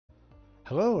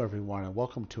Hello everyone and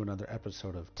welcome to another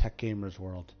episode of Tech Gamers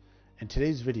World. In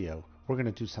today's video, we're going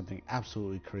to do something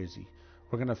absolutely crazy.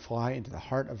 We're going to fly into the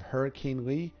heart of Hurricane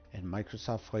Lee in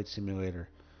Microsoft Flight Simulator.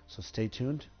 So stay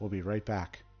tuned, we'll be right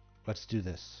back. Let's do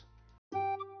this.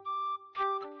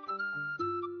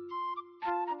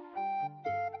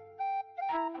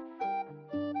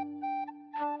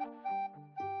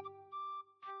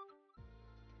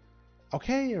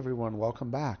 Okay everyone,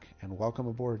 welcome back and welcome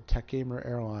aboard Tech Gamer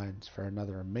Airlines for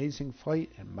another amazing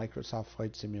flight in Microsoft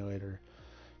Flight Simulator.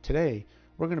 Today,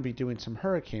 we're going to be doing some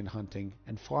hurricane hunting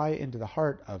and fly into the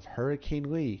heart of Hurricane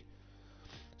Lee.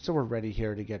 So we're ready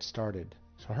here to get started.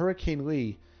 So Hurricane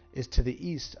Lee is to the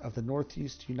east of the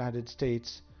northeast United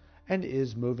States and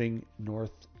is moving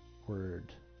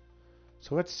northward.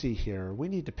 So let's see here, we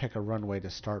need to pick a runway to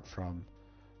start from.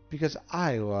 Because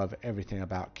I love everything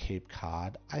about Cape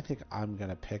Cod, I think I'm going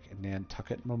to pick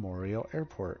Nantucket Memorial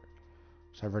Airport.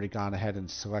 So I've already gone ahead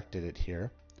and selected it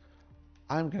here.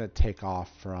 I'm going to take off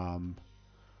from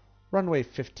runway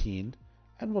 15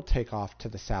 and we'll take off to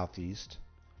the southeast.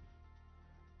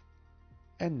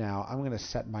 And now I'm going to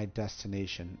set my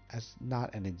destination as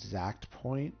not an exact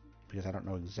point because I don't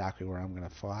know exactly where I'm going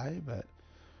to fly, but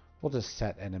we'll just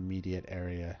set an immediate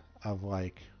area of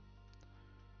like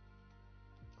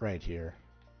right here.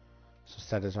 So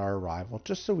set as our arrival,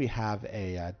 just so we have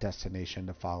a destination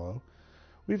to follow.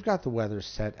 We've got the weather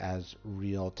set as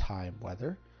real-time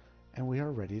weather, and we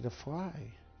are ready to fly.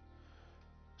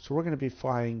 So we're going to be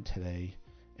flying today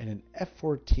in an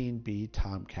F-14B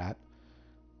Tomcat,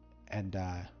 and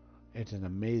it's an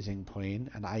amazing plane,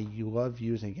 and I love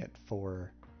using it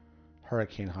for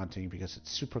hurricane hunting because it's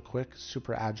super quick,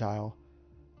 super agile,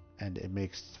 and it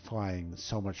makes flying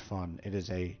so much fun. It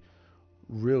is a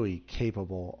really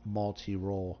capable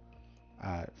multi-role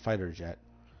fighter jet,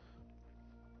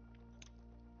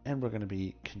 and we're going to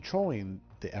be controlling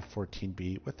the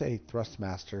F-14B with a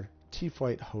Thrustmaster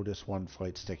T.Flight HOTAS 1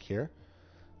 flight stick here.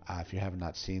 If you have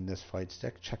not seen this flight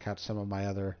stick, check out some of my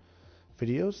other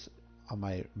videos on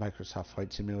my Microsoft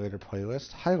Flight Simulator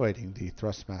playlist highlighting the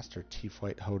Thrustmaster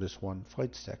T.Flight HOTAS 1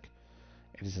 flight stick.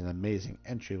 It is an amazing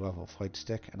entry-level flight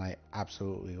stick, and I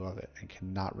absolutely love it and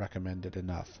cannot recommend it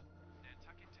enough.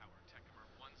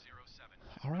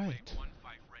 All right.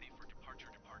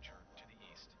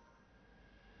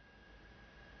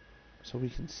 So we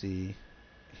can see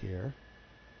here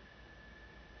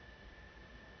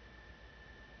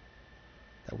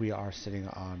that we are sitting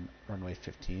on runway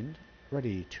 15,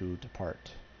 ready to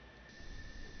depart.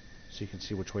 So you can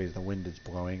see which way the wind is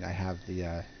blowing. I have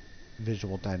the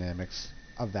visual dynamics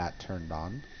of that turned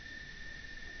on.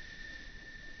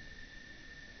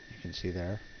 You can see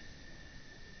there.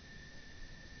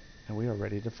 And we are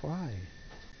ready to fly.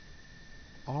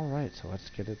 Alright, so let's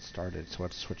get it started. So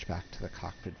let's switch back to the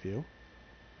cockpit view.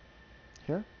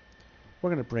 Here, we're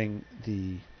going to bring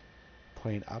the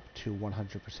plane up to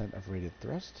 100% of rated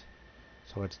thrust.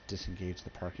 So let's disengage the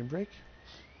parking brake.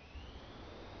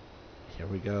 Here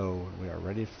we go, we are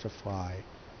ready to fly.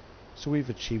 So we've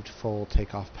achieved full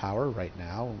takeoff power right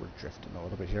now. We're drifting a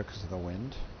little bit here because of the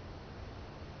wind.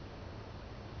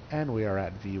 And we are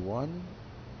at V1.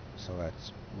 So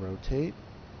let's rotate.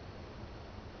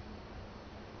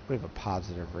 We have a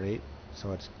positive rate, so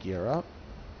let's gear up.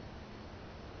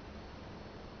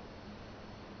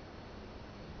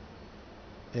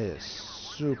 It is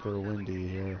super windy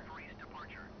here.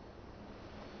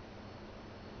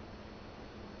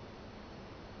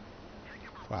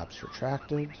 Flaps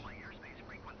retracted.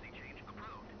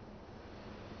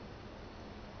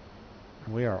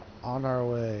 And we are on our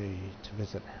way to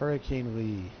visit Hurricane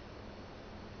Lee.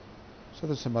 So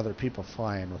there's some other people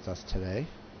flying with us today.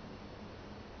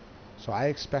 So I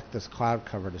expect this cloud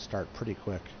cover to start pretty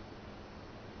quick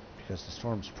because the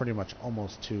storm's pretty much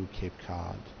almost to Cape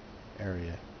Cod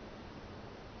area.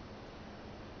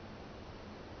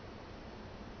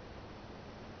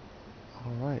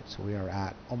 Alright, so we are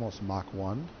at almost Mach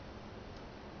 1.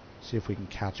 See if we can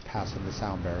catch passing the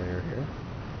sound barrier here.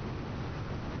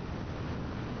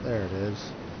 There it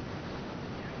is.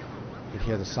 You can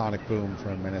hear the sonic boom for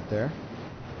a minute there.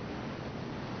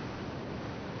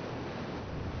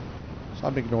 So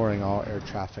I'm ignoring all air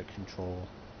traffic control.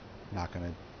 I'm not going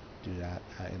to do that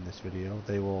in this video.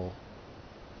 They will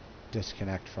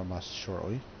disconnect from us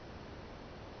shortly.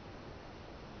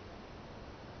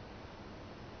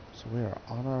 So we are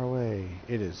on our way.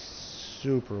 It is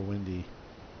super windy.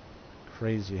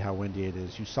 Crazy how windy it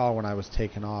is. You saw when I was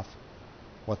taking off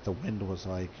what the wind was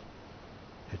like.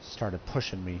 It started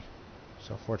pushing me.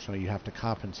 So fortunately you have to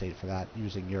compensate for that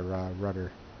using your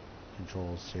rudder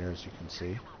controls here, as you can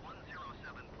see.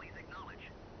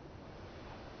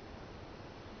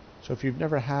 So if you've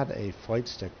never had a flight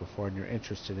stick before and you're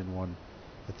interested in one,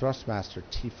 the Thrustmaster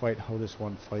T.Flight HOTAS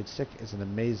 1 flight stick is an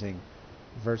amazing,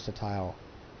 versatile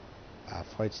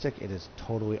flight stick. It is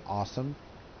totally awesome,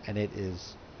 and it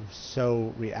is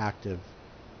so reactive,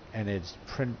 and it's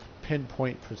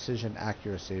pinpoint precision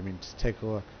accuracy. I mean, just take a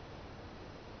look.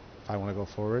 If I want to go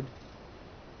forward,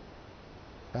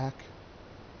 back.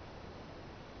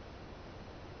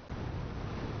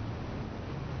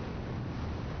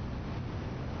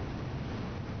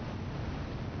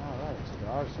 Alright, so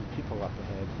there are some people up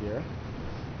ahead here.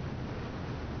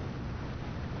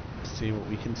 Let's see what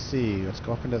we can see. Let's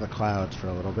go up into the clouds for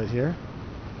a little bit here.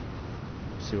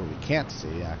 See what we can't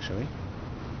see, actually.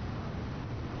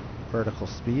 Vertical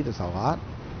speed is a lot.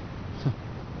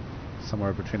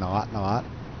 Somewhere between a lot and a lot.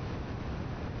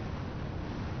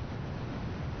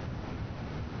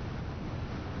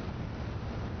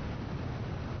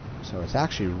 So it's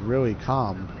actually really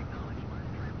calm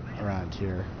around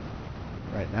here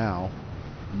right now.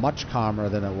 Much calmer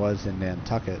than it was in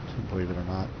Nantucket, believe it or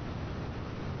not.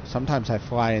 Sometimes I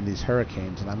fly in these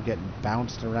hurricanes and I'm getting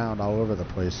bounced around all over the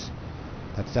place.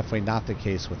 That's definitely not the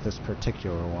case with this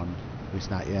particular one, at least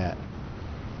not yet.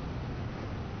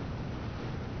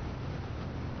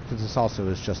 Because this also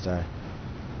is just a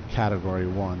Category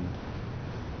 1.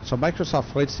 So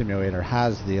Microsoft Flight Simulator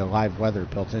has the live weather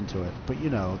built into it, but you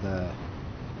know,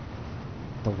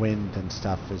 the wind and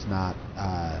stuff is not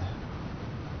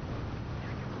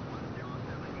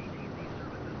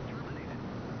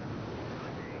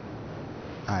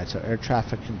Alright, so air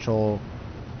traffic control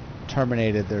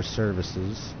terminated their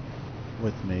services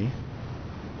with me.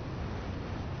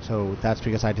 So that's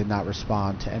because I did not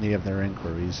respond to any of their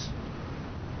inquiries.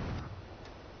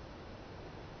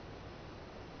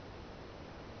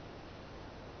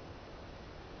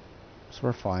 So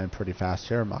we're flying pretty fast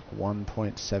here, Mach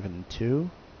 1.72.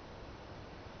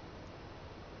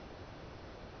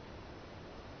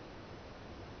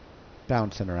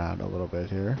 Bouncing around a little bit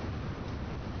here.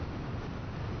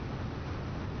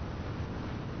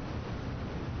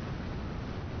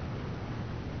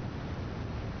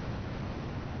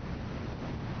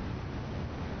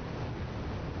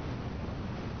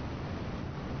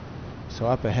 So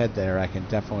up ahead there I can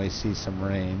definitely see some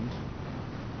rain.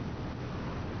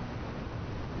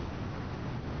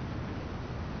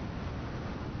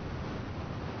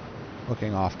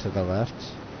 Looking off to the left.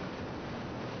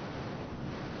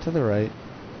 To the right,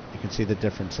 you can see the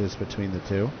differences between the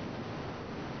two.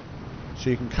 So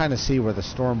you can kind of see where the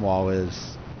storm wall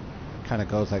is. Kind of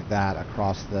goes like that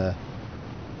across the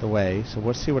way. So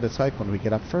we'll see what it's like when we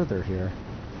get up further here.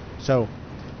 So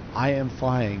I am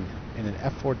flying in an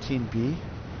F-14B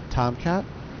Tomcat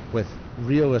with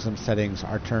realism settings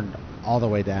are turned all the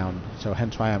way down. So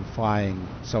hence why I'm flying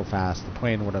so fast. The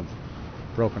plane would have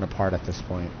broken apart at this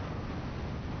point.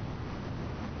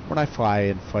 When I fly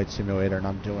in Flight Simulator and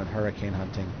I'm doing hurricane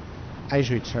hunting, I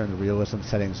usually turn the realism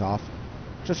settings off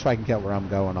just so I can get where I'm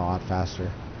going a lot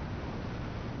faster.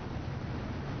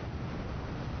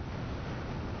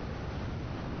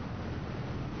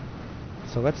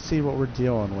 So let's see what we're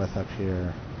dealing with up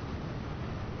here.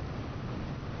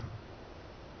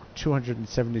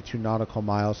 272 nautical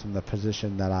miles from the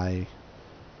position that I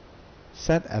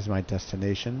set as my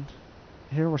destination.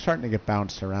 Here we're starting to get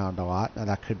bounced around a lot. Now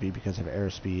that could be because of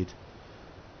airspeed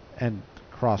and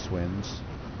crosswinds.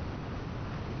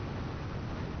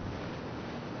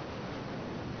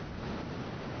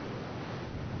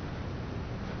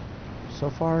 So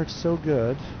far it's so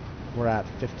good. We're at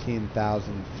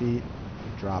 15,000 feet,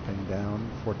 dropping down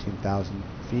 14,000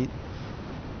 feet.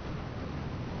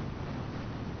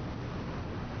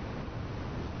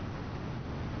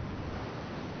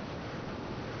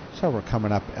 So we're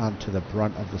coming up onto the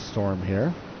brunt of the storm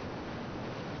here.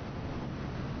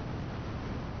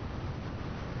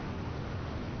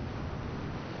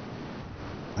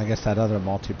 I guess that other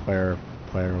multiplayer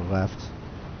player left.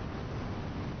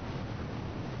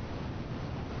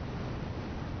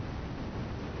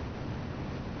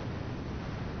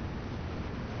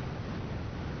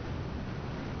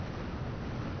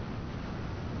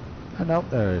 Oh, nope,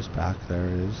 there it is back. There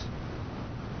it is.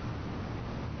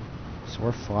 So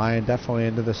we're flying definitely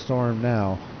into the storm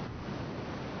now.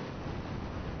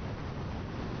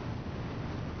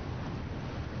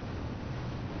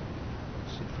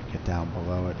 See if we get down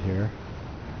below it here.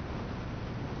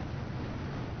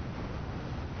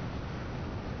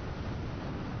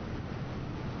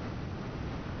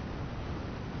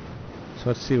 So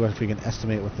let's see if we can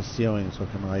estimate what the ceiling is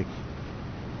looking like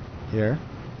here.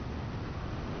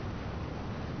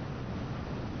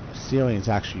 The ceiling is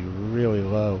actually really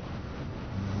low.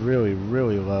 Really,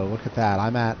 really low. Look at that.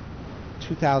 I'm at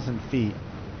 2,000 feet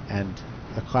and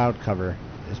the cloud cover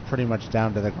is pretty much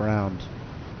down to the ground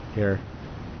here.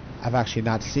 I've actually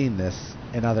not seen this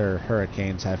in other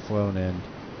hurricanes I've flown in.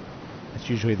 It's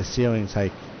usually the ceiling's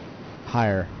like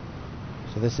higher.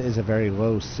 So this is a very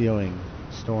low ceiling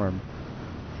storm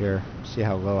here. See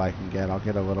how low I can get. I'll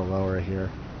get a little lower here.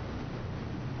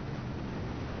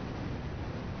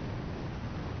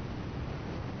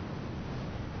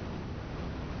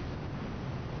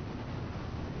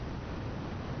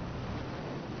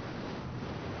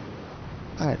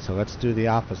 Alright, so let's do the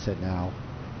opposite now.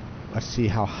 Let's see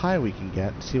how high we can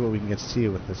get, see what we can get to see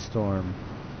with the storm.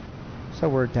 So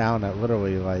we're down at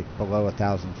literally like below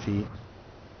 1,000 feet.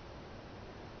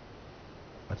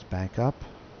 Let's bank up.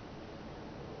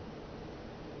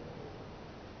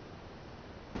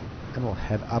 And we'll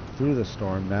head up through the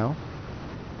storm now.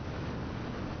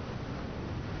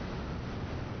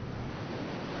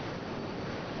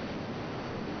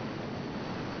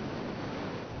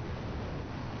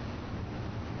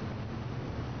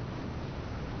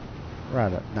 We're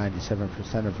at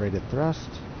 97% of rated thrust.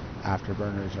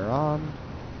 Afterburners are on.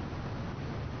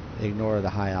 Ignore the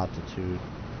high altitude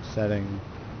setting.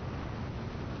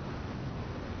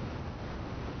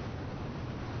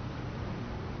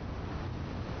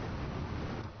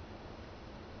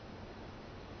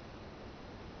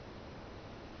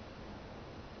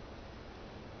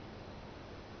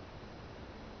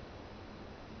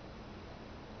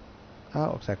 Oh,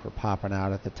 it looks like we're popping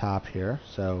out at the top here,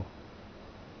 so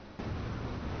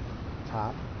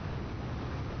top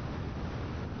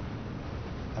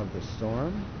of the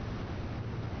storm.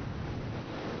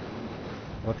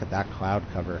 Look at that cloud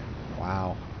cover.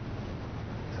 Wow.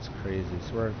 That's crazy.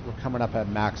 So we're coming up at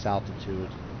max altitude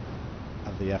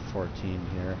of the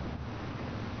F-14 here.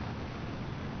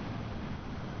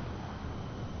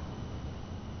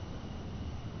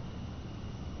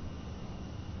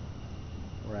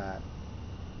 We're at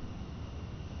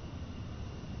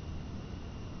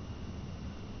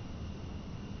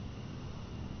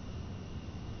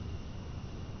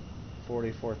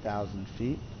 44,000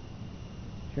 feet.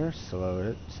 Here, slow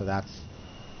it. So that's,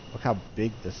 look how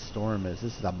big this storm is.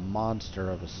 This is a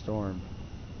monster of a storm.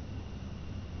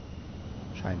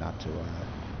 Try not to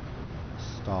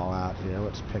stall out here.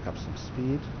 Let's pick up some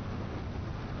speed.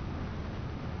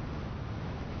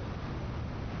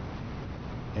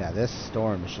 Yeah, this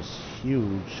storm is just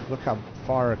huge. Look how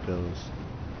far it goes.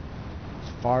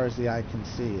 As far as the eye can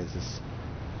see is as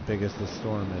big as the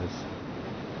storm is.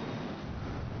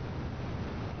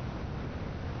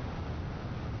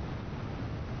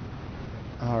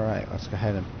 Alright, let's go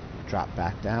ahead and drop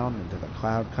back down into the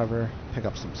cloud cover, pick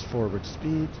up some forward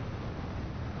speed.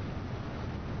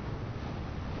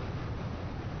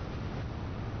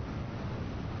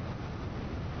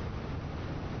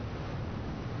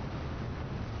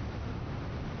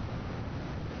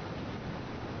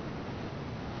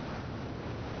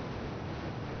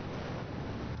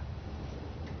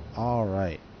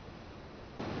 Alright.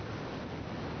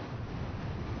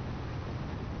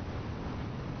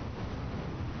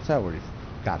 So we've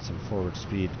got some forward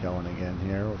speed going again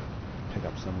here. We'll pick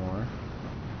up some more.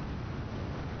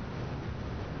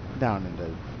 Down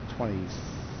into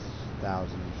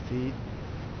 20,000 feet.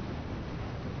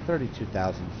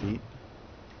 32,000 feet.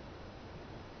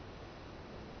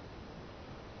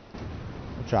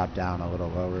 We'll drop down a little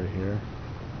lower here.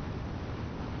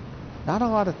 Not a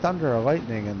lot of thunder or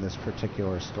lightning in this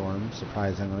particular storm,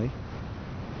 surprisingly.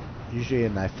 Usually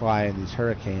when I fly in these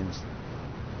hurricanes,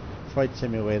 Flight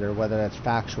Simulator, whether that's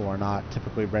factual or not,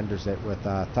 typically renders it with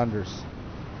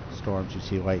thunderstorms. You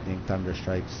see lightning, thunder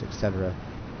strikes, etc.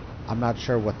 I'm not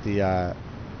sure what the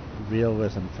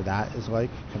realism for that is like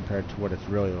compared to what it's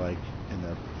really like in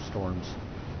the storms.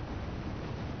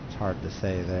 It's hard to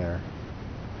say there.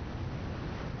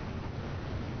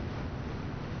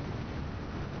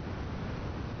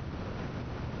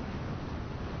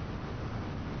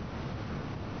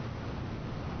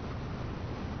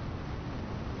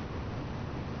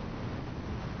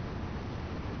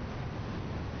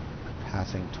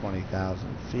 Passing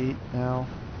 20,000 feet now.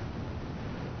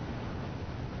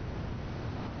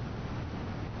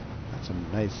 Got some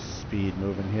nice speed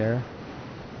moving here.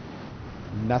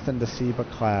 Nothing to see but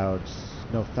clouds.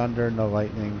 No thunder, no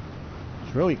lightning.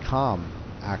 It's really calm,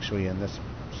 actually, in this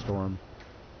storm.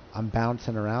 I'm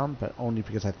bouncing around, but only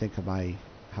because I think of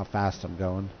how fast I'm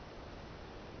going.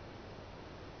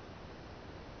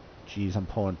 Geez, I'm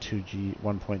pulling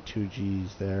 1.2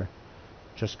 Gs there.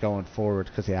 Just going forward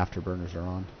because the afterburners are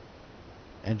on.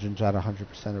 Engine's at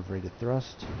 100% of rated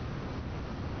thrust.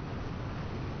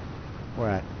 We're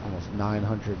at almost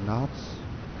 900 knots.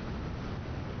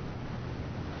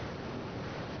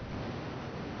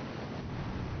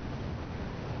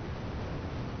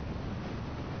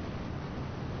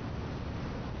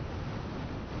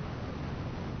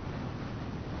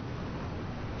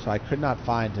 So I could not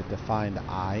find a defined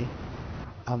eye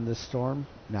on this storm.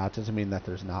 Now, it doesn't mean that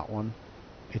there's not one.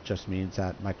 It just means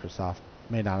that Microsoft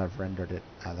may not have rendered it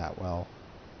that well.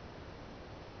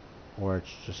 Or it's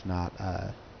just not,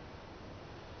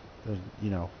 you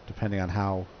know, depending on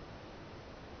how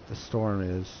the storm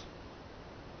is.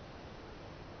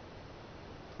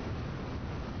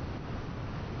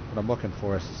 What I'm looking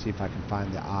for is to see if I can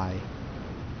find the eye.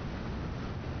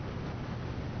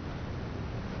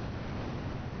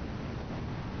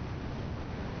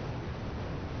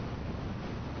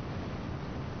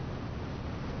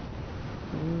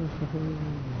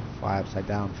 Fly upside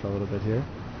down for a little bit here.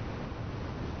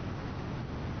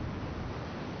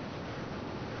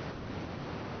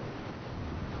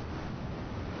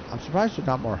 I'm surprised there's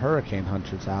not more hurricane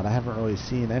hunters out. I haven't really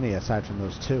seen any aside from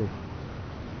those two.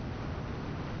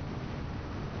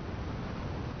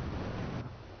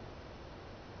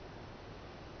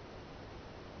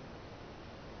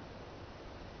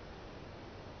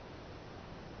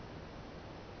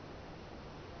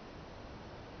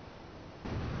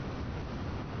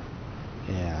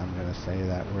 Yeah, I'm going to say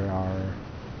that we are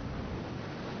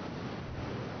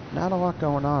not a lot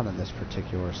going on in this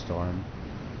particular storm.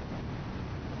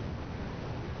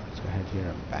 Let's go ahead here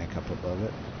and bank up above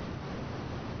it.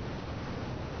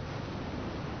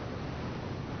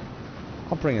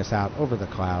 I'll bring us out over the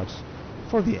clouds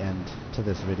for the end to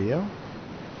this video.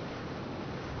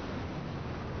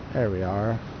 There we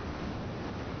are,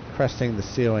 cresting the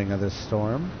ceiling of this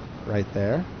storm right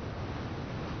there.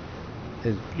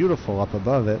 It's beautiful up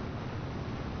above it.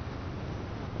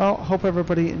 Well, hope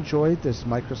everybody enjoyed this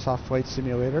Microsoft Flight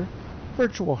Simulator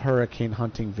virtual hurricane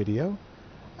hunting video.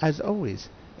 As always,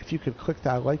 if you could click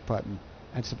that like button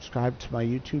and subscribe to my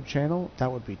YouTube channel,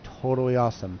 that would be totally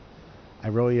awesome. I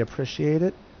really appreciate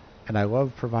it, and I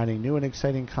love providing new and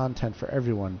exciting content for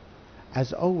everyone.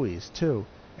 As always, too,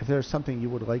 if there's something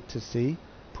you would like to see,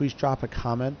 please drop a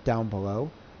comment down below,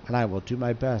 and I will do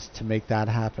my best to make that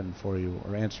happen for you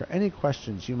or answer any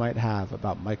questions you might have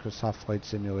about Microsoft Flight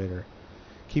Simulator.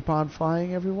 Keep on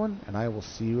flying, everyone, and I will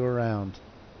see you around.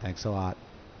 Thanks a lot.